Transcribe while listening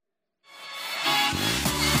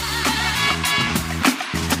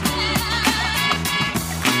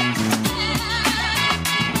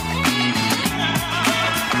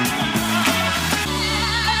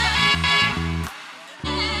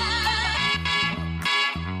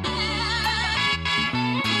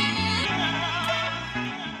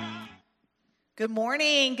Good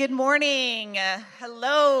morning. Good morning.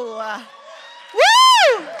 Hello.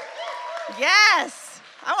 Woo! Yes.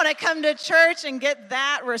 I want to come to church and get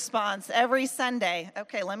that response every Sunday.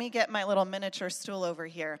 Okay, let me get my little miniature stool over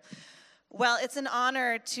here. Well, it's an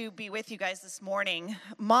honor to be with you guys this morning.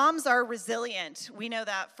 Moms are resilient. We know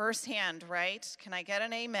that firsthand, right? Can I get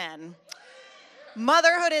an amen?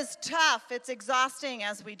 Motherhood is tough. It's exhausting,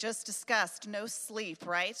 as we just discussed. No sleep,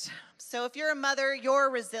 right? So if you're a mother, you're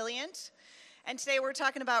resilient. And today we're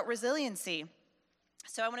talking about resiliency.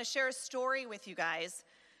 So I want to share a story with you guys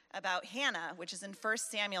about Hannah, which is in 1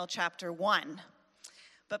 Samuel chapter 1.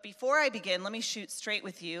 But before I begin, let me shoot straight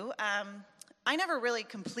with you. I never really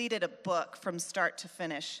completed a book from start to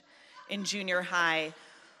finish in junior high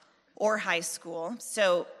or high school.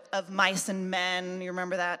 So of Mice and Men, you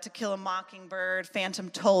remember that? To Kill a Mockingbird, Phantom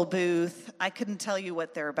Toll Booth. I couldn't tell you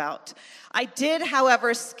what they're about. I did,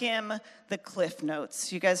 however, skim the Cliff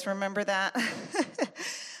Notes. You guys remember that?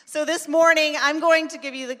 So this morning, I'm going to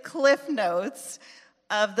give you the Cliff Notes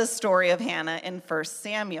of the story of Hannah in 1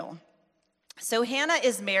 Samuel. So Hannah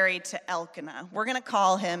is married to Elkanah. We're going to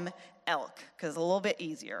call him Elk, because it's a little bit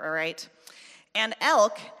easier, all right? And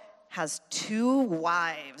Elk has 2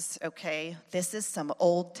 wives, okay? This is some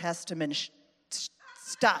Old Testament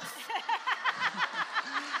stuff.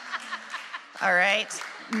 All right?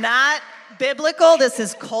 Not biblical. This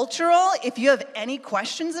is cultural. If you have any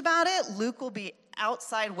questions about it, Luke will be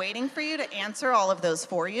outside waiting for you to answer all of those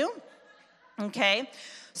for you. Okay?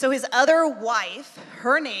 So his other wife,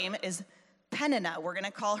 her name is Peninnah. We're going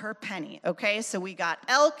to call her Penny, okay? So we got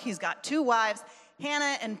Elk. He's got 2 wives,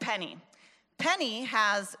 Hannah and Penny. Penny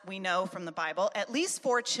has, we know from the Bible, at least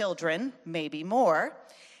 4 children, maybe more.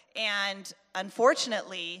 And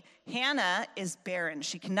unfortunately, Hannah is barren.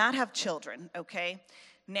 She cannot have children, okay?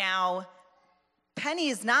 Now, Penny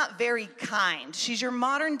is not very kind. She's your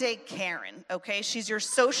modern day Karen, okay? She's your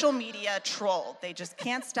social media troll. They just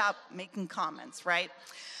can't stop making comments, right?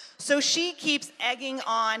 So she keeps egging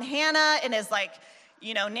on Hannah and is like,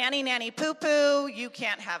 you know, nanny, nanny, poo-poo, you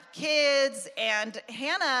can't have kids. And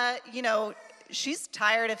Hannah, you know, she's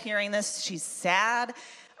tired of hearing this. She's sad.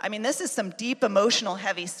 I mean, this is some deep, emotional,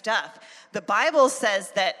 heavy stuff. The Bible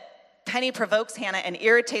says that Penny provokes Hannah and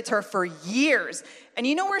irritates her for years. And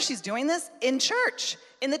you know where she's doing this? In church,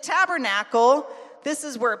 in the tabernacle. This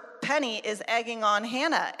is where Penny is egging on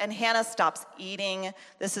Hannah. And Hannah stops eating.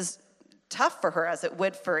 This is tough for her, as it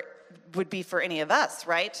would be for any of us,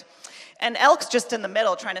 right? And Elk's just in the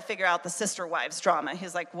middle trying to figure out the sister wives drama.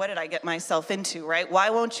 He's like, what did I get myself into, right?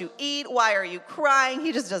 Why won't you eat? Why are you crying?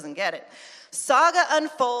 He just doesn't get it. Saga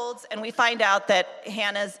unfolds, and we find out that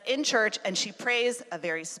Hannah's in church, and she prays a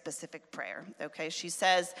very specific prayer, okay? She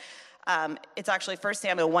says, it's actually 1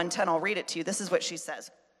 Samuel 1:10. I'll read it to you. This is what she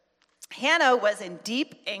says. Hannah was in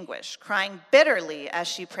deep anguish, crying bitterly as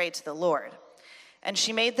she prayed to the Lord. And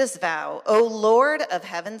she made this vow, O Lord of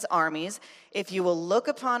heaven's armies, if you will look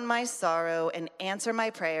upon my sorrow and answer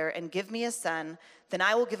my prayer and give me a son, then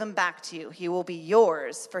I will give him back to you. He will be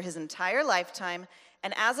yours for his entire lifetime,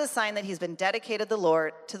 and as a sign that he's been dedicated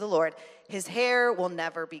to the Lord, his hair will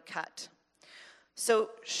never be cut.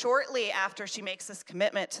 So shortly after she makes this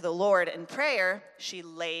commitment to the Lord in prayer, she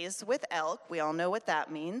lays with Elk. We all know what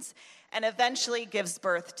that means, and eventually gives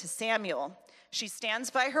birth to Samuel. She stands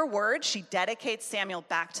by her word. She dedicates Samuel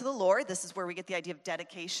back to the Lord. This is where we get the idea of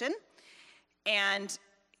dedication. And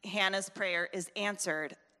Hannah's prayer is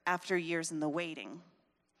answered after years in the waiting.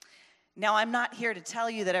 Now, I'm not here to tell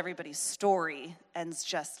you that everybody's story ends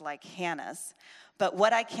just like Hannah's, but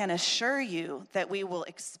what I can assure you that we will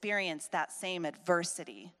experience that same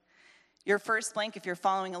adversity. Your first blank, if you're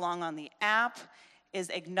following along on the app, is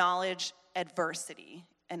acknowledge adversity.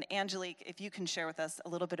 And Angelique, if you can share with us a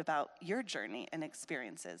little bit about your journey and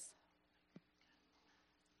experiences.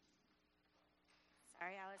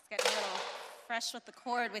 Sorry, I was getting a little fresh with the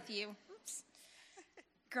cord with you. Oops.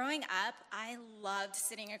 Growing up, I loved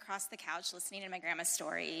sitting across the couch listening to my grandma's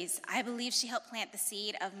stories. I believe she helped plant the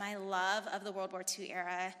seed of my love of the World War II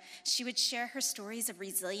era. She would share her stories of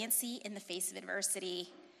resiliency in the face of adversity.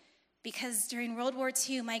 Because during World War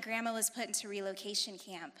II, my grandma was put into relocation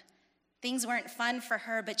camp. Things weren't fun for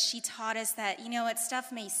her, but she taught us that, you know what,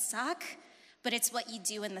 stuff may suck, but it's what you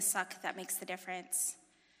do in the suck that makes the difference.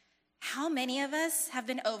 How many of us have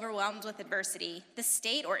been overwhelmed with adversity, the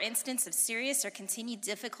state or instance of serious or continued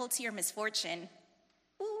difficulty or misfortune?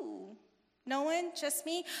 Ooh, no one? Just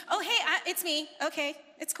me? Oh, hey, it's me. Okay,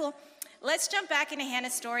 it's cool. Let's jump back into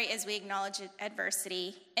Hannah's story as we acknowledge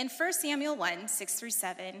adversity. In 1 Samuel 1,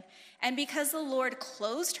 6-7, and because the Lord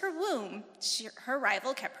closed her womb, her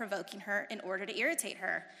rival kept provoking her in order to irritate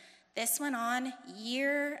her. This went on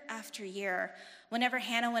year after year. Whenever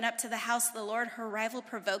Hannah went up to the house of the Lord, her rival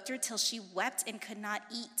provoked her till she wept and could not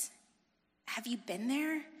eat. Have you been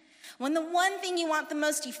there? When the one thing you want the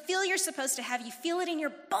most, you feel you're supposed to have, you feel it in your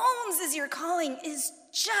bones as your calling is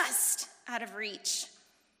just out of reach.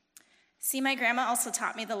 See, my grandma also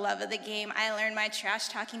taught me the love of the game. I learned my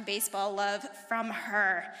trash-talking baseball love from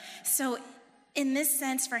her. So in this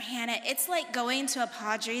sense for Hannah, it's like going to a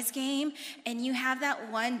Padres game and you have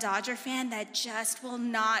that one Dodger fan that just will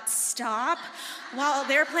not stop while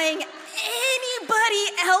they're playing anybody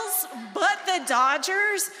else but the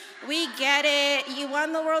Dodgers. We get it. You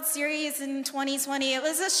won the World Series in 2020. It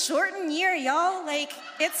was a shortened year, y'all. Like,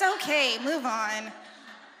 it's okay. Move on.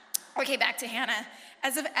 Okay, back to Hannah.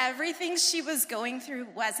 As if everything she was going through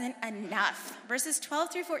wasn't enough. Verses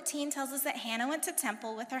 12 through 14 tells us that Hannah went to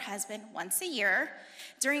temple with her husband once a year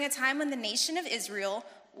during a time when the nation of Israel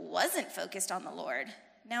wasn't focused on the Lord.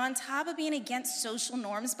 Now, on top of being against social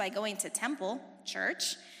norms by going to temple,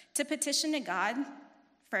 church, to petition to God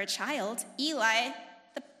for a child, Eli,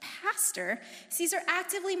 the pastor, sees her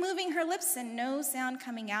actively moving her lips and no sound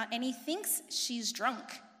coming out, and he thinks she's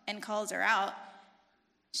drunk and calls her out.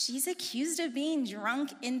 She's accused of being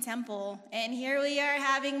drunk in temple, and here we are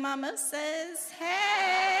having mimosas.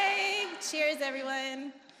 Hey, cheers,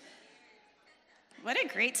 everyone. What a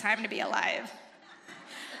great time to be alive.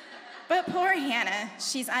 But poor Hannah,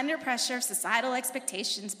 she's under pressure of societal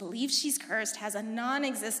expectations, believes she's cursed, has a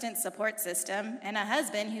non-existent support system, and a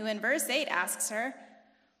husband who in verse 8 asks her,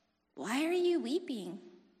 "Why are you weeping?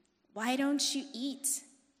 Why don't you eat?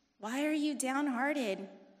 Why are you downhearted?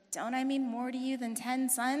 Don't I mean more to you than 10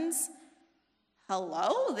 sons?"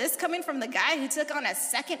 Hello? This coming from the guy who took on a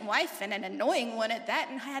second wife and an annoying one at that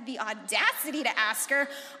and had the audacity to ask her,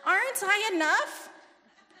 "Aren't I enough?"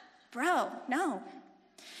 Bro, no.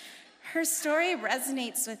 Her story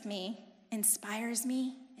resonates with me, inspires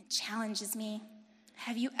me, and challenges me.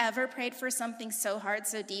 Have you ever prayed for something so hard,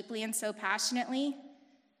 so deeply, and so passionately?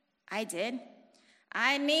 I did.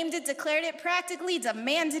 I named it, declared it, practically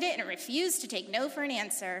demanded it, and refused to take no for an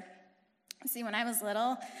answer. See, when I was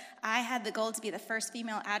little, I had the goal to be the first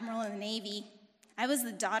female admiral in the Navy. I was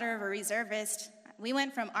the daughter of a reservist. We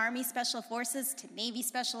went from Army Special Forces to Navy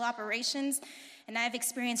Special Operations, and I've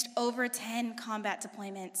experienced over 10 combat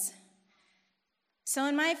deployments. So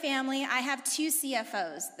in my family, I have 2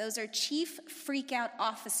 CFOs. Those are Chief Freakout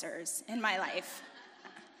Officers in my life.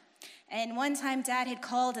 And one time Dad had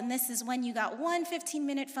called, and this is when you got one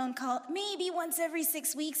 15-minute phone call, maybe once every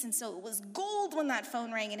 6 weeks, and so it was gold when that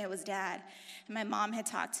phone rang and it was Dad. And my mom had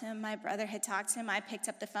talked to him, my brother had talked to him, I picked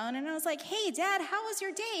up the phone and I was like, "Hey Dad, how was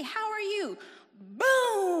your day? How are you?"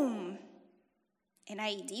 Boom! An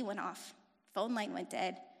IED went off. Phone line went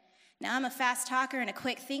dead. Now I'm a fast talker and a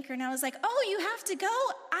quick thinker, and I was like, "Oh, you have to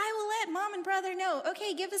go? I will let Mom and brother know.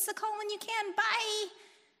 Okay, give us a call when you can. Bye."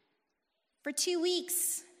 For 2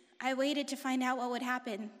 weeks, I waited to find out what would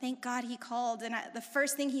happen. Thank God he called, and the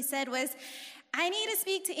first thing he said was, "I need to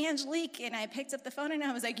speak to Angelique," and I picked up the phone, and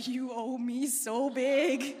I was like, "You owe me so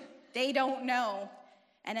big." They don't know,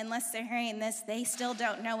 and unless they're hearing this, they still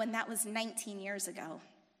don't know, and that was 19 years ago.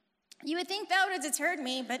 You would think that would have deterred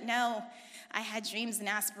me, but no. I had dreams and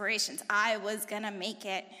aspirations. I was gonna make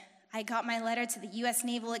it. I got my letter to the U.S.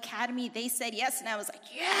 Naval Academy. They said yes, and I was like,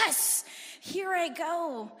 yes, here I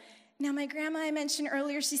go. Now, my grandma I mentioned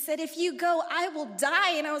earlier, she said, "If you go, I will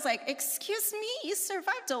die." And I was like, "Excuse me, you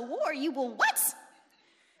survived a war. You will what?"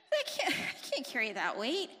 I can't carry that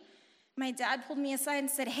weight. My dad pulled me aside and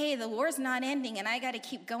said, "Hey, the war's not ending, and I got to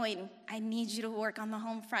keep going. I need you to work on the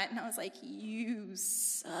home front." And I was like, "You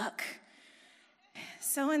suck."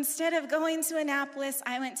 So instead of going to Annapolis,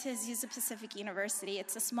 I went to Azusa Pacific University.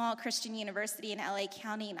 It's a small Christian university in LA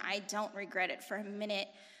County, and I don't regret it for a minute.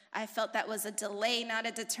 I felt that was a delay, not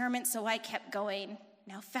a deterrent, so I kept going.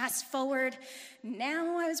 Now fast forward,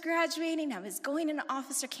 now I was graduating, I was going into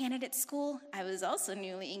officer candidate school. I was also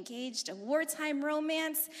newly engaged, a wartime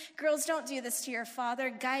romance. Girls, don't do this to your father.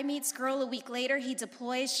 Guy meets girl a week later, he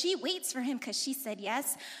deploys. She waits for him because she said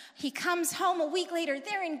yes. He comes home a week later,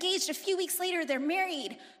 they're engaged. A few weeks later, they're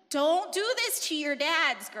married. Don't do this to your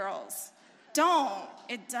dads, girls. Don't.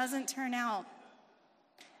 It doesn't turn out.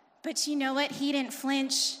 But you know what? He didn't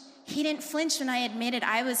flinch. He didn't flinch when I admitted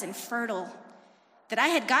I was infertile. That I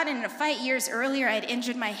had gotten in a fight years earlier. I had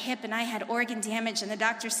injured my hip and I had organ damage, and the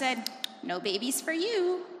doctor said, "No babies for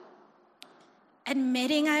you."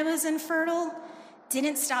 Admitting I was infertile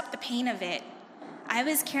didn't stop the pain of it. I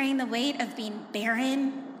was carrying the weight of being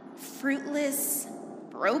barren, fruitless,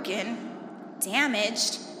 broken,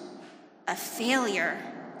 damaged, a failure,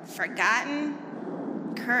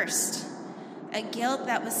 forgotten, cursed. a guilt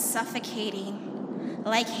that was suffocating.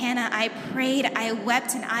 Like Hannah, I prayed, I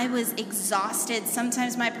wept, and I was exhausted.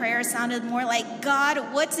 Sometimes my prayer sounded more like,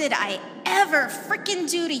 God, what did I ever frickin'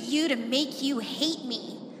 do to you to make you hate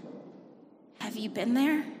me? Have you been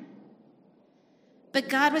there? But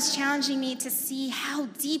God was challenging me to see how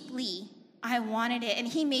deeply I wanted it. And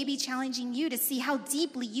he may be challenging you to see how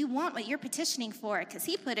deeply you want what you're petitioning for, because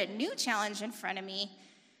he put a new challenge in front of me.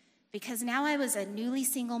 Because now I was a newly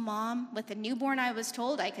single mom with a newborn I was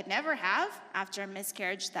told I could never have after a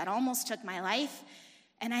miscarriage that almost took my life.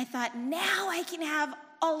 And I thought, now I can have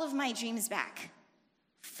all of my dreams back.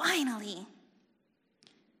 Finally.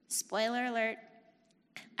 Spoiler alert.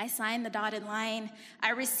 I signed the dotted line.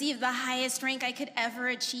 I received the highest rank I could ever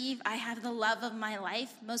achieve. I have the love of my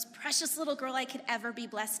life, most precious little girl I could ever be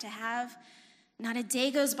blessed to have. Not a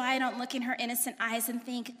day goes by I don't look in her innocent eyes and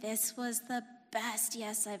think, this was the best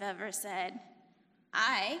yes I've ever said.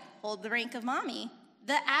 I hold the rank of mommy,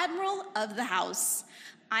 the admiral of the house.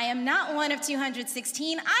 I am not one of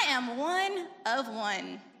 216. I am one of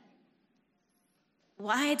one.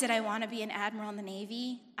 Why did I want to be an admiral in the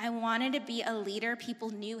Navy? I wanted to be a leader people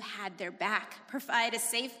knew had their back, provide a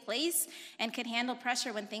safe place, and could handle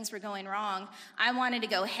pressure when things were going wrong. I wanted to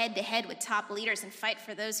go head to head with top leaders and fight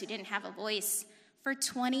for those who didn't have a voice. For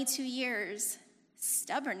 22 years,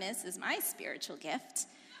 stubbornness is my spiritual gift.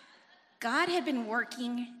 God had been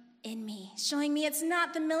working in me, showing me it's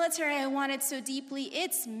not the military I wanted so deeply,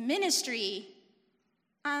 it's ministry.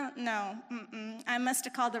 No, I must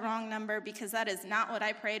have called the wrong number because that is not what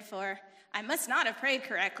I prayed for. I must not have prayed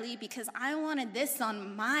correctly because I wanted this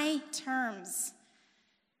on my terms.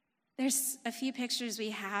 There's a few pictures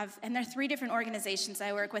we have, and there are 3 different organizations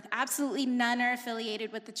I work with. Absolutely none are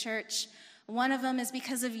affiliated with the church. One of them is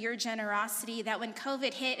because of your generosity, that when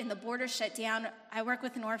COVID hit and the border shut down, I work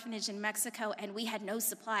with an orphanage in Mexico, and we had no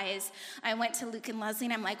supplies. I went to Luke and Leslie,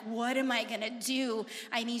 and I'm like, what am I going to do?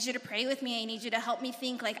 I need you to pray with me. I need you to help me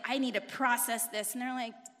think. Like, I need to process this. And they're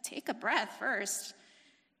like, take a breath first,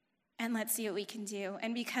 and let's see what we can do.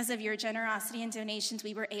 And because of your generosity and donations,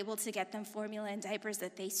 we were able to get them formula and diapers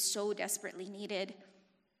that they so desperately needed.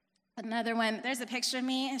 Another one, there's a picture of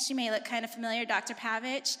me. She may look kind of familiar, Dr.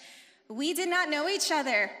 Pavich. We did not know each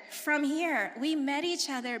other from here. We met each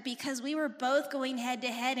other because we were both going head to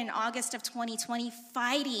head in August of 2020,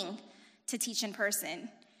 fighting to teach in person.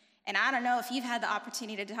 And I don't know if you've had the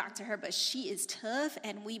opportunity to talk to her, but she is tough,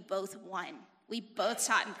 and we both won. We both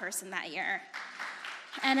taught in person that year.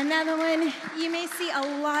 And another one, you may see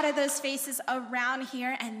a lot of those faces around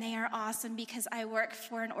here, and they are awesome because I work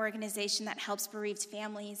for an organization that helps bereaved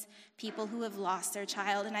families, people who have lost their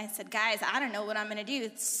child. And I said, guys, I don't know what I'm going to do.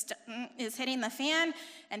 It's hitting the fan,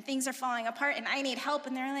 and things are falling apart, and I need help.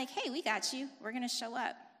 And they're like, hey, we got you. We're going to show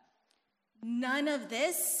up. None of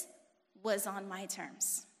this was on my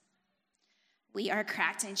terms. We are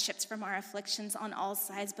cracked and chipped from our afflictions on all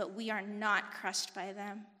sides, but we are not crushed by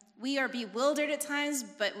them. We are bewildered at times,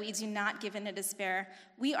 but we do not give in to despair.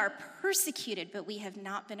 We are persecuted, but we have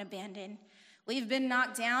not been abandoned. We've been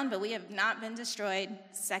knocked down, but we have not been destroyed.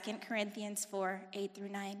 2 Corinthians 4,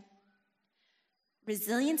 8-9.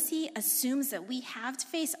 Resiliency assumes that we have to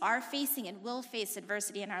face, are facing, and will face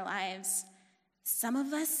adversity in our lives. Some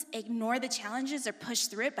of us ignore the challenges or push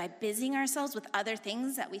through it by busying ourselves with other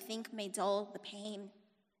things that we think may dull the pain.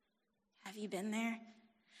 Have you been there?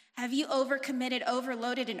 Have you overcommitted,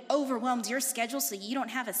 overloaded, and overwhelmed your schedule so you don't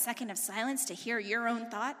have a second of silence to hear your own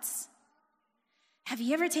thoughts? Have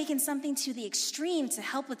you ever taken something to the extreme to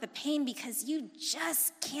help with the pain because you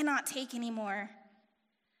just cannot take anymore?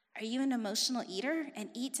 Are you an emotional eater and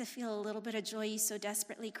eat to feel a little bit of joy you so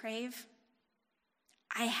desperately crave?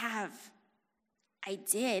 I have. I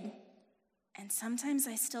did. And sometimes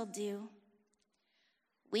I still do.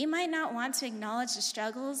 We might not want to acknowledge the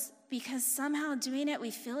struggles because somehow doing it,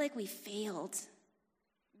 we feel like we failed.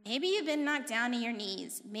 Maybe you've been knocked down to your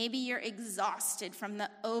knees. Maybe you're exhausted from the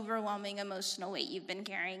overwhelming emotional weight you've been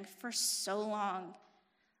carrying for so long.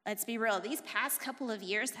 Let's be real. These past couple of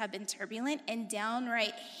years have been turbulent and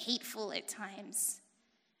downright hateful at times.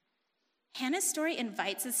 Hannah's story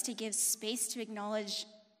invites us to give space to acknowledge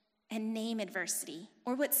and name adversity,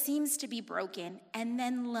 or what seems to be broken, and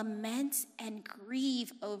then lament and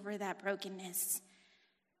grieve over that brokenness.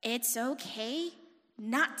 It's okay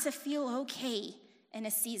not to feel okay in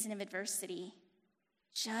a season of adversity.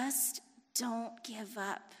 Just don't give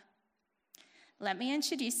up. Let me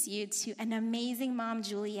introduce you to an amazing mom,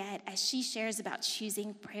 Juliet, as she shares about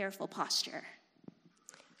choosing prayerful posture.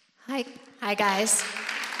 Hi guys.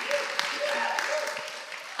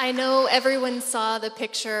 I know everyone saw the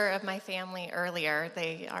picture of my family earlier.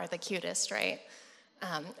 They are the cutest, right?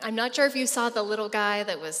 I'm not sure if you saw the little guy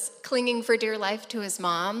that was clinging for dear life to his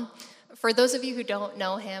mom. For those of you who don't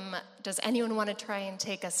know him, does anyone want to try and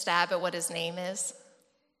take a stab at what his name is?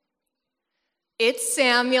 It's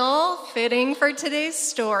Samuel, fitting for today's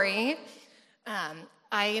story.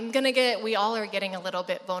 We all are getting a little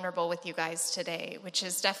bit vulnerable with you guys today, which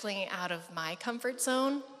is definitely out of my comfort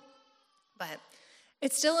zone. But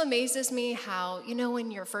it still amazes me how, when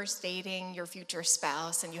you're first dating your future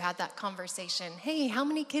spouse and you have that conversation, hey, how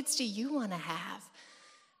many kids do you want to have?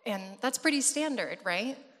 And that's pretty standard,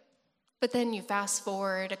 right? But then you fast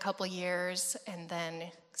forward a couple years, and then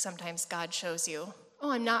sometimes God shows you,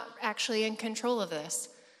 oh, I'm not actually in control of this.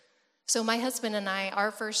 So my husband and I,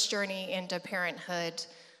 our first journey into parenthood,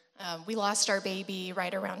 we lost our baby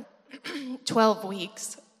right around 12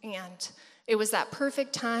 weeks, and it was that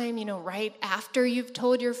perfect time, right after you've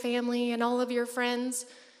told your family and all of your friends.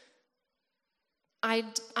 I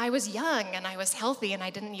was young and I was healthy, and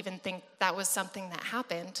I didn't even think that was something that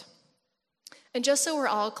happened. And just so we're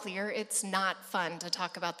all clear, it's not fun to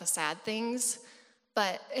talk about the sad things,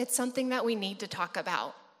 but it's something that we need to talk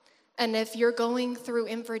about. And if you're going through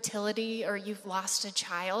infertility or you've lost a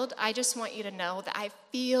child, I just want you to know that I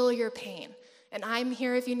feel your pain. And I'm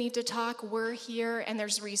here if you need to talk. We're here, and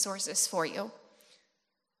there's resources for you.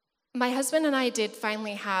 My husband and I did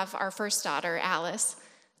finally have our first daughter, Alice,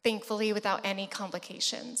 thankfully without any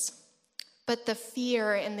complications. But the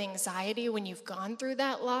fear and the anxiety when you've gone through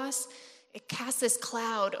that loss, it casts this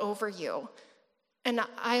cloud over you. And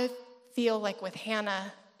I feel like with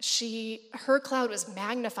Hannah, her cloud was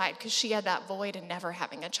magnified because she had that void in never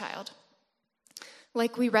having a child.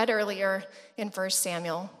 Like we read earlier in 1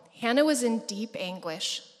 Samuel, Hannah was in deep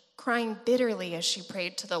anguish, crying bitterly as she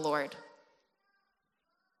prayed to the Lord.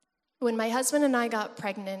 When my husband and I got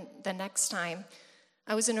pregnant the next time,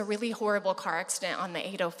 I was in a really horrible car accident on the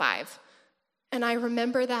 805. And I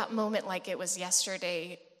remember that moment like it was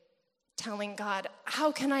yesterday, telling God,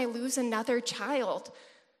 how can I lose another child?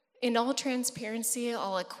 In all transparency,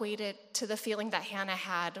 I'll equate it to the feeling that Hannah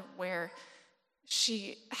had where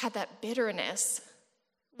she had that bitterness.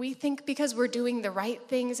 We think because we're doing the right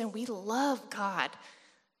things and we love God,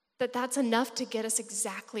 that's enough to get us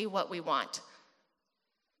exactly what we want.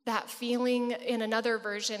 That feeling, in another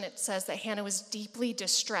version, it says that Hannah was deeply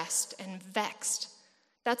distressed and vexed.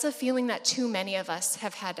 That's a feeling that too many of us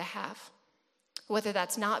have had to have, whether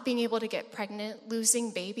that's not being able to get pregnant,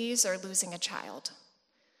 losing babies, or losing a child.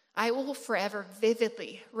 I will forever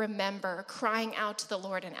vividly remember crying out to the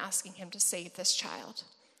Lord and asking him to save this child.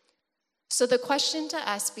 So the question to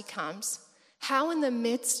us becomes, how in the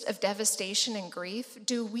midst of devastation and grief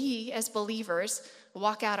do we as believers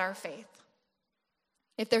walk out our faith?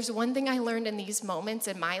 If there's one thing I learned in these moments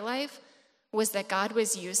in my life, was that God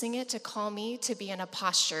was using it to call me to be in a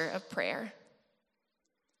posture of prayer.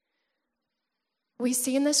 We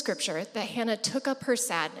see in the scripture that Hannah took up her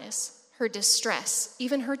sadness, her distress,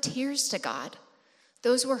 even her tears to God.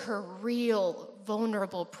 Those were her real,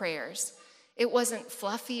 vulnerable prayers. It wasn't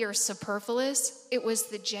fluffy or superfluous. It was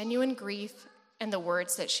the genuine grief and the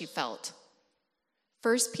words that she felt.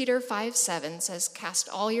 1 Peter 5:7 says, cast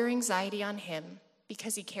all your anxiety on him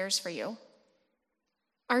because he cares for you.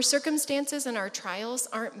 Our circumstances and our trials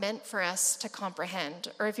aren't meant for us to comprehend,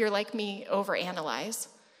 or if you're like me, overanalyze.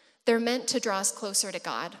 They're meant to draw us closer to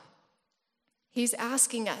God. He's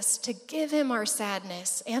asking us to give him our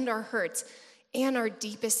sadness and our hurts and our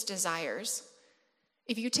deepest desires.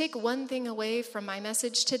 If you take one thing away from my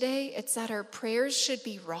message today, it's that our prayers should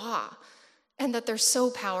be raw and that they're so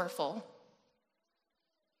powerful.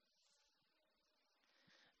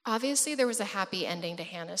 Obviously, there was a happy ending to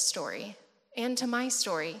Hannah's story and to my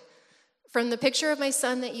story. From the picture of my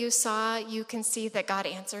son that you saw, you can see that God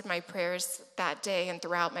answered my prayers that day and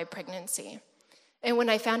throughout my pregnancy. And when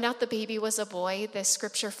I found out the baby was a boy, this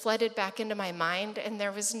scripture flooded back into my mind, and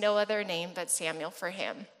there was no other name but Samuel for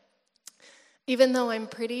him. Even though I'm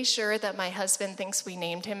pretty sure that my husband thinks we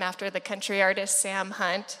named him after the country artist Sam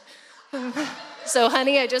Hunt. So,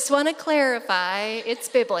 honey, I just want to clarify, it's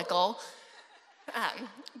biblical.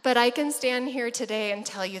 But I can stand here today and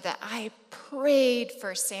tell you that I prayed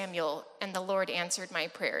for Samuel, and the Lord answered my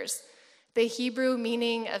prayers. The Hebrew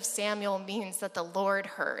meaning of Samuel means that the Lord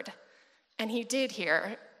heard. And he did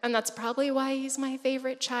hear, and that's probably why he's my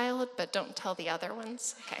favorite child, but don't tell the other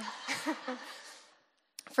ones. Okay.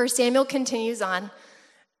 For Samuel continues on,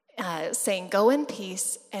 saying, go in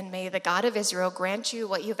peace, and may the God of Israel grant you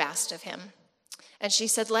what you've asked of him. And she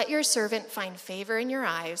said, let your servant find favor in your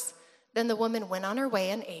eyes. Then the woman went on her way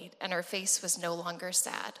and ate, and her face was no longer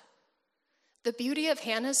sad. The beauty of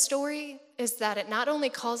Hannah's story is that it not only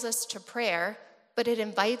calls us to prayer, but it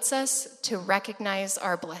invites us to recognize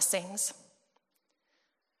our blessings.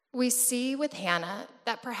 We see with Hannah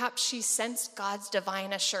that perhaps she sensed God's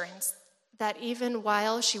divine assurance that even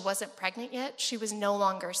while she wasn't pregnant yet, she was no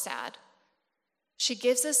longer sad. She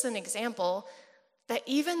gives us an example that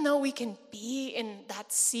even though we can be in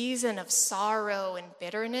that season of sorrow and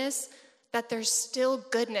bitterness, that there's still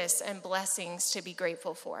goodness and blessings to be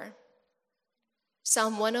grateful for.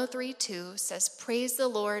 Psalm 103:2 says, "Praise the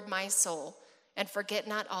Lord, my soul, and forget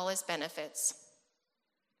not all his benefits."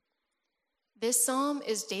 This psalm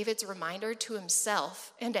is David's reminder to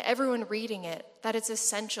himself and to everyone reading it that it's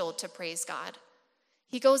essential to praise God.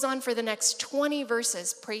 He goes on for the next 20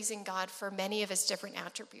 verses praising God for many of his different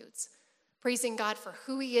attributes, praising God for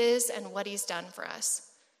who he is and what he's done for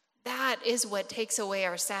us. That is what takes away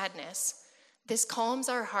our sadness. This calms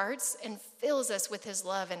our hearts and fills us with his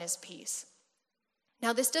love and his peace.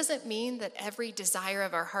 Now, this doesn't mean that every desire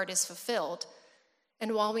of our heart is fulfilled.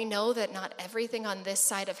 And while we know that not everything on this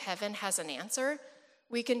side of heaven has an answer,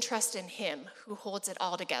 we can trust in him who holds it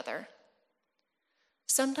all together.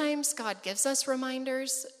 Sometimes God gives us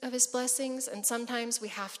reminders of his blessings, and sometimes we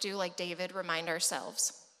have to, like David, remind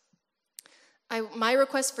ourselves. My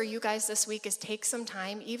request for you guys this week is take some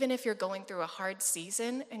time, even if you're going through a hard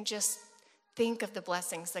season, and just think of the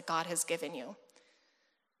blessings that God has given you.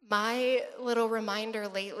 My little reminder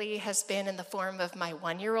lately has been in the form of my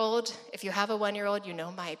 1-year-old. If you have a 1-year-old, you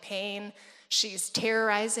know my pain. She's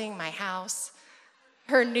terrorizing my house.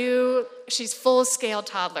 She's full-scale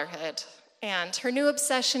toddlerhood, and her new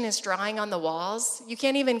obsession is drawing on the walls. You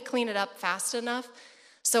can't even clean it up fast enough.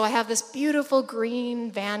 So I have this beautiful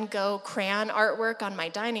green Van Gogh crayon artwork on my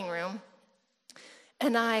dining room,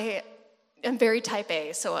 and I am very type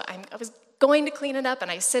A, so I was going to clean it up, and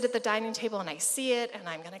I sit at the dining table and I see it and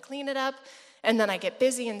I'm going to clean it up, and then I get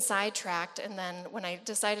busy and sidetracked. And then when I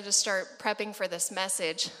decided to start prepping for this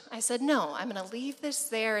message, I said, no, I'm going to leave this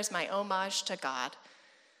there as my homage to God.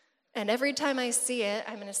 And every time I see it,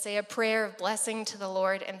 I'm going to say a prayer of blessing to the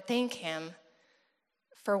Lord and thank him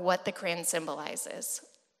for what the crayon symbolizes.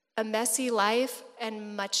 A messy life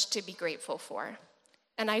and much to be grateful for.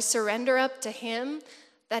 And I surrender up to him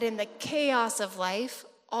that in the chaos of life,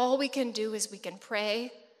 all we can do is we can pray,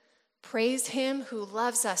 praise him who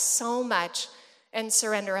loves us so much, and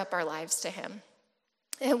surrender up our lives to him.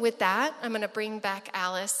 And with that, I'm going to bring back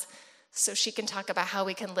Alice so she can talk about how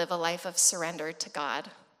we can live a life of surrender to God.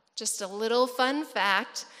 Just a little fun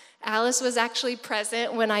fact, Alice was actually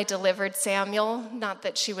present when I delivered Samuel. Not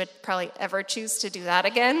that she would probably ever choose to do that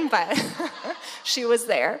again, but she was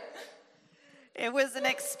there. It was an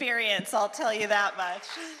experience, I'll tell you that much.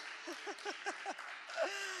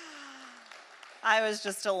 I was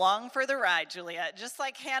just along for the ride, Juliet. Just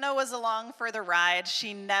like Hannah was along for the ride,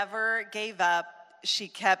 she never gave up. She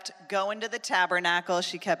kept going to the tabernacle.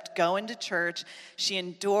 She kept going to church. She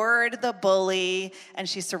endured the bully, and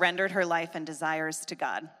she surrendered her life and desires to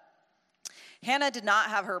God. Hannah did not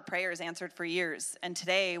have her prayers answered for years, and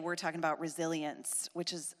today we're talking about resilience,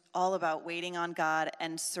 which is all about waiting on God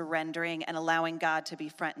and surrendering and allowing God to be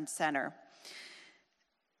front and center.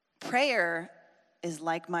 Prayer is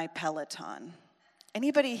like my Peloton.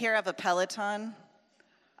 Anybody here have a Peloton?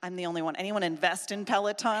 I'm the only one. Anyone invest in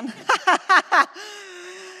Peloton?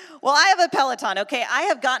 Well, I have a Peloton, okay? I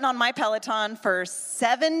have gotten on my Peloton for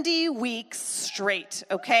 70 weeks straight,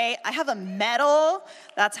 okay? I have a medal.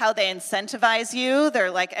 That's how they incentivize you.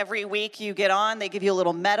 They're like every week you get on, they give you a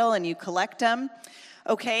little medal and you collect them,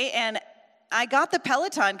 okay? And I got the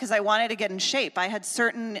Peloton because I wanted to get in shape. I had a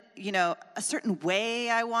certain way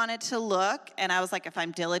I wanted to look, and I was like, if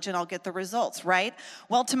I'm diligent, I'll get the results, right?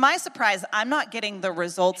 Well, to my surprise, I'm not getting the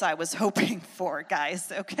results I was hoping for,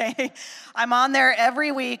 guys, okay? I'm on there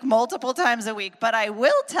every week, multiple times a week, but I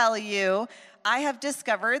will tell you, I have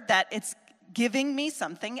discovered that it's giving me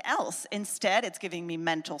something else. Instead, it's giving me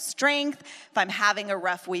mental strength. If I'm having a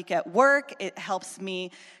rough week at work, it helps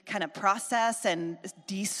me kind of process and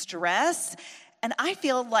de-stress. And I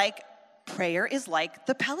feel like prayer is like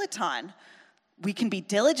the Peloton. We can be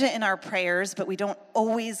diligent in our prayers, but we don't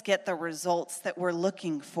always get the results that we're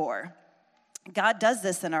looking for. God does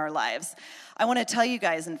this in our lives. I want to tell you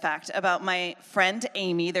guys, in fact, about my friend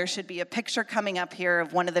Amy. There should be a picture coming up here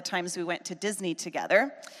of one of the times we went to Disney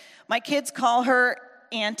together. My kids call her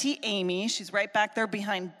Auntie Amy. She's right back there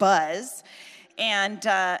behind Buzz. And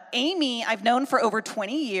Amy, I've known for over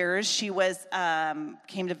 20 years. She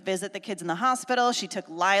came to visit the kids in the hospital. She took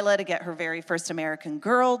Lila to get her very first American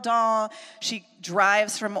Girl doll. She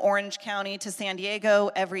drives from Orange County to San Diego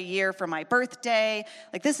every year for my birthday.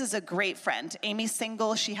 Like, this is a great friend. Amy's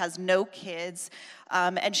single. She has no kids.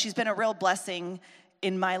 And she's been a real blessing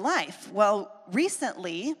in my life? Well,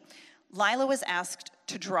 recently, Lila was asked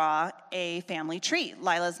to draw a family tree.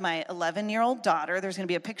 Lila's my 11-year-old daughter. There's going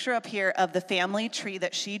to be a picture up here of the family tree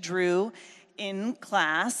that she drew in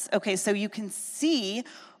class. Okay, so you can see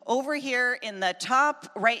over here in the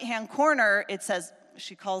top right-hand corner, it says,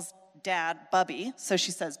 she calls Dad Bubby. So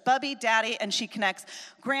she says, Bubby, Daddy, and she connects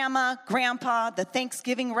Grandma, Grandpa, the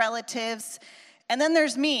Thanksgiving relatives. And then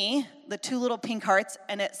there's me, the 2 little pink hearts,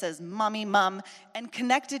 and it says Mommy, Mom. And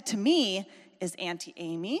connected to me is Auntie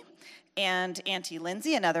Amy and Auntie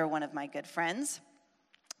Lindsay, another one of my good friends.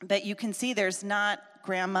 But you can see there's not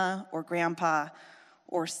Grandma or Grandpa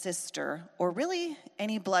or sister or really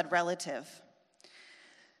any blood relative.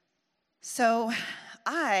 So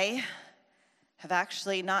I have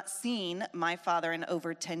actually not seen my father in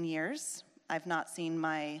over 10 years. I've not seen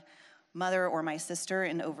my mother or my sister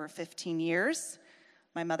in over 15 years.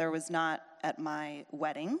 My mother was not at my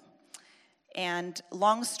wedding. And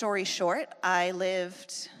long story short, I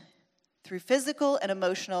lived through physical and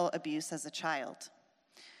emotional abuse as a child.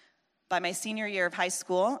 By my senior year of high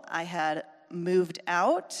school, I had moved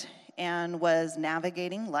out and was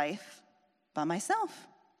navigating life by myself.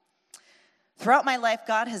 Throughout my life,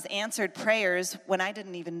 God has answered prayers when I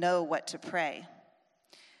didn't even know what to pray.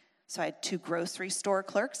 So I had 2 grocery store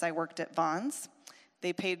clerks. I worked at Vons.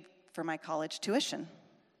 They paid for my college tuition.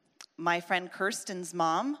 My friend Kirsten's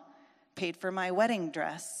mom paid for my wedding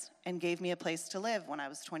dress and gave me a place to live when I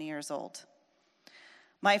was 20 years old.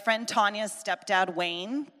 My friend Tanya's stepdad,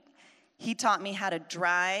 Wayne, he taught me how to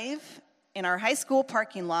drive in our high school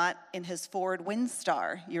parking lot in his Ford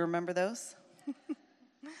Windstar. You remember those?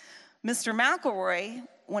 Mr. McElroy,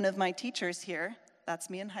 one of my teachers here, that's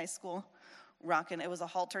me in high school, rocking, it was a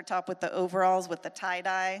halter top with the overalls with the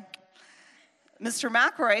tie-dye. Mr.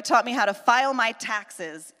 McElroy taught me how to file my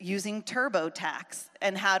taxes using TurboTax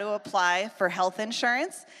and how to apply for health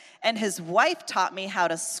insurance. And his wife taught me how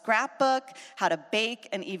to scrapbook, how to bake,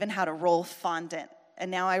 and even how to roll fondant. And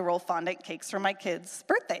now I roll fondant cakes for my kids'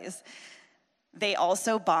 birthdays. They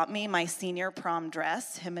also bought me my senior prom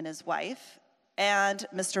dress, him and his wife. And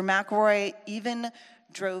Mr. McElroy even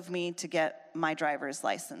drove me to get my driver's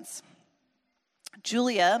license.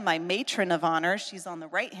 Julia, my matron of honor, she's on the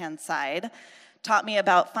right-hand side, taught me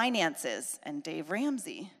about finances, and Dave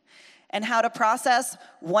Ramsey, and how to process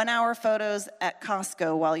 1-hour photos at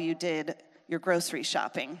Costco while you did your grocery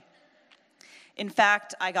shopping. In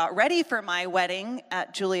fact, I got ready for my wedding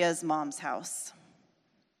at Julia's mom's house.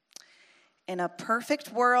 In a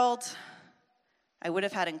perfect world, I would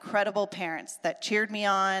have had incredible parents that cheered me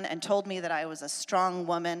on and told me that I was a strong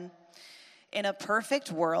woman. In a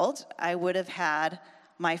perfect world, I would have had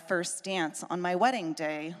my first dance on my wedding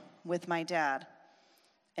day with my dad.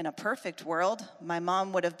 In a perfect world, my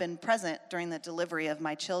mom would have been present during the delivery of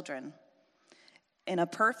my children. In a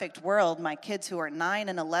perfect world, my kids who are 9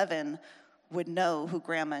 and 11 would know who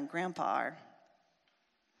Grandma and Grandpa are.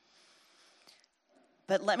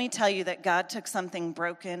 But let me tell you that God took something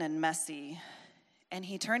broken and messy, and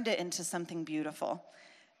he turned it into something beautiful.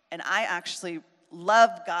 And I actually love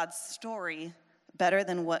God's story better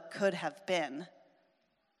than what could have been.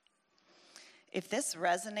 If this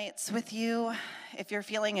resonates with you, if you're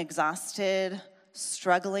feeling exhausted,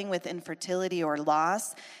 struggling with infertility or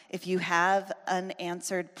loss, if you have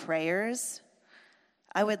unanswered prayers,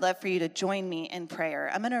 I would love for you to join me in prayer.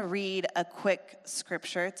 I'm going to read a quick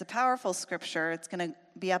scripture. It's a powerful scripture. It's going to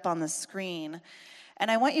be up on the screen. And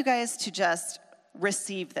I want you guys to just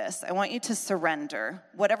receive this. I want you to surrender,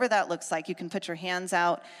 whatever that looks like. You can put your hands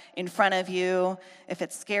out in front of you. If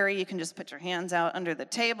it's scary, you can just put your hands out under the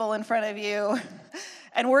table in front of you.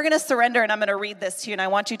 And we're going to surrender, and I'm going to read this to you, and I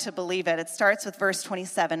want you to believe it. It starts with verse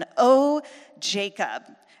 27. Oh, Jacob.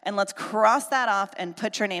 And let's cross that off and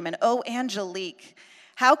put your name in. Oh, Angelique.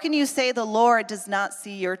 How can you say the Lord does not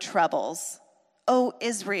see your troubles? Oh,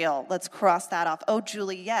 Israel. Let's cross that off. Oh,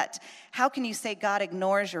 Juliet. How can you say God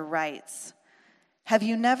ignores your rights? Have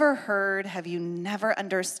you never heard, have you never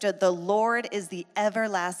understood? The Lord is the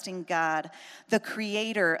everlasting God, the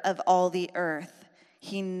creator of all the earth.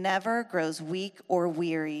 He never grows weak or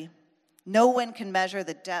weary. No one can measure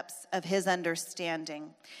the depths of his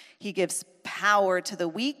understanding. He gives power to the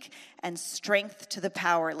weak and strength to the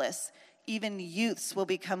powerless. Even youths will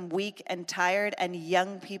become weak and tired, and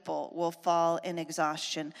young people will fall in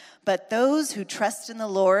exhaustion. But those who trust in the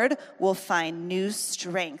Lord will find new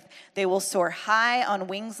strength. They will soar high on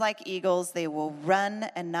wings like eagles. They will run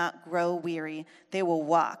and not grow weary. They will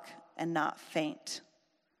walk and not faint.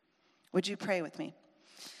 Would you pray with me?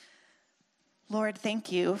 Lord,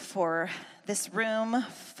 thank you for this room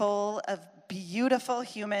full of beautiful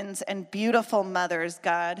humans and beautiful mothers,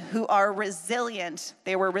 God, who are resilient.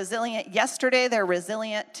 They were resilient yesterday, they're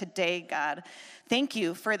resilient today, God. Thank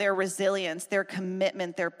you for their resilience, their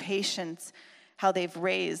commitment, their patience, how they've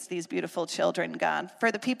raised these beautiful children, God.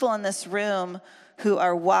 For the people in this room who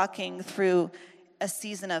are walking through a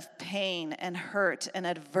season of pain and hurt and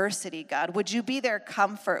adversity, God, would you be their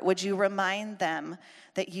comfort? Would you remind them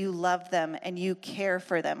that you love them and you care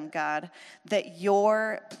for them, God, that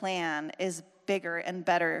your plan is bigger and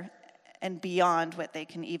better and beyond what they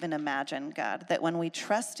can even imagine, God, that when we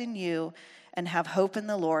trust in you and have hope in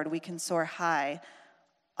the Lord, we can soar high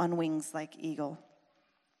on wings like eagle.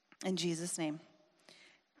 In Jesus' name,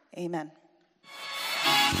 amen.